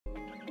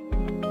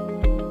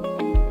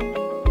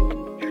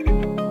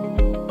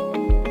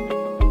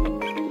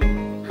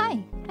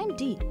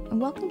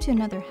to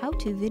another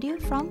how-to video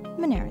from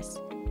Moneris.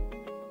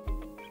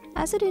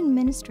 As an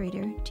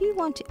administrator, do you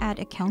want to add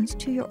accounts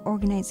to your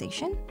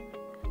organization?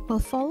 Well,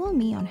 follow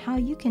me on how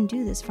you can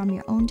do this from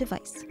your own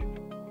device.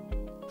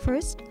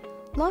 First,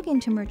 log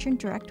into Merchant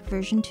Direct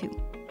version 2.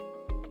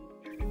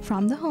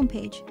 From the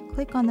homepage,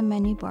 click on the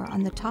menu bar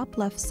on the top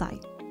left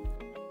side.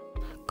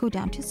 Go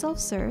down to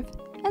Self-Serve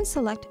and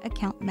select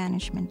Account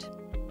Management.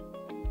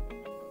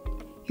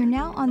 You're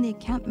now on the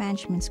Account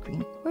Management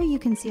screen, where you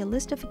can see a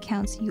list of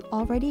accounts you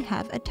already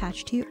have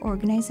attached to your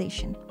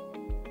organization.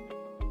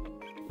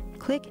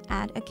 Click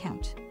Add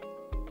Account.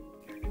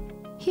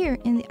 Here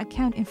in the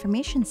Account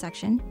Information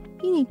section,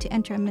 you need to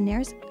enter a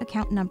Moneris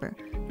account number,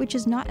 which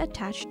is not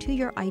attached to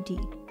your ID.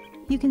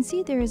 You can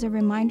see there is a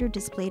reminder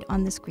displayed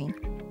on the screen.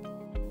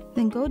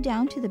 Then go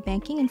down to the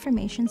Banking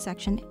Information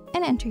section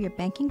and enter your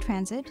banking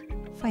transit,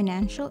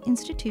 financial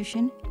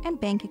institution,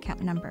 and bank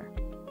account number.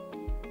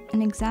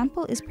 An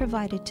example is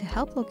provided to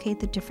help locate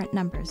the different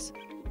numbers.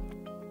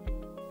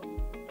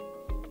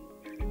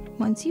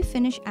 Once you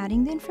finish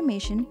adding the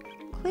information,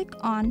 click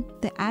on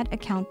the Add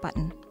Account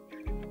button.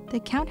 The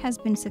account has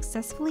been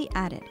successfully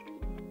added.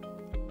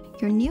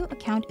 Your new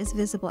account is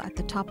visible at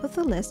the top of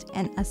the list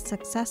and a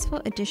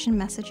successful addition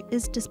message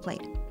is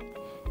displayed.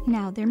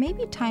 Now, there may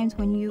be times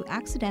when you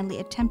accidentally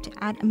attempt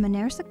to add a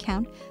Moneris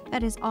account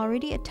that is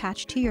already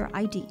attached to your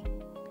ID.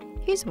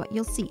 Here's what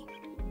you'll see.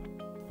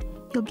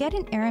 You'll get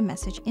an error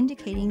message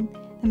indicating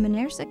the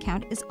Moneris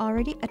account is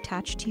already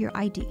attached to your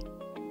ID.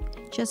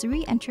 Just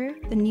re-enter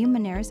the new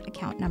Moneris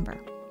account number.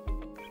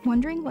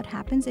 Wondering what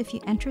happens if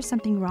you enter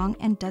something wrong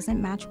and doesn't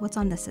match what's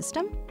on the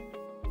system?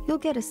 You'll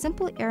get a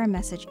simple error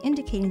message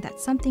indicating that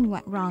something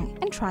went wrong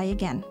and try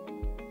again.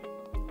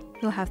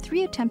 You'll have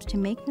 3 attempts to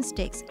make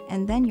mistakes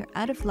and then you're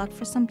out of luck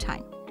for some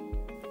time.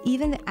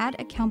 Even the Add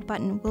Account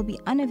button will be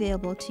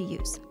unavailable to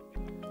use,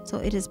 so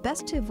it is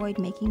best to avoid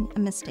making a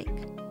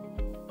mistake.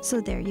 So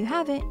there you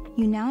have it.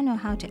 You now know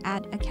how to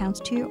add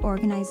accounts to your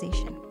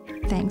organization.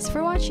 Thanks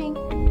for watching.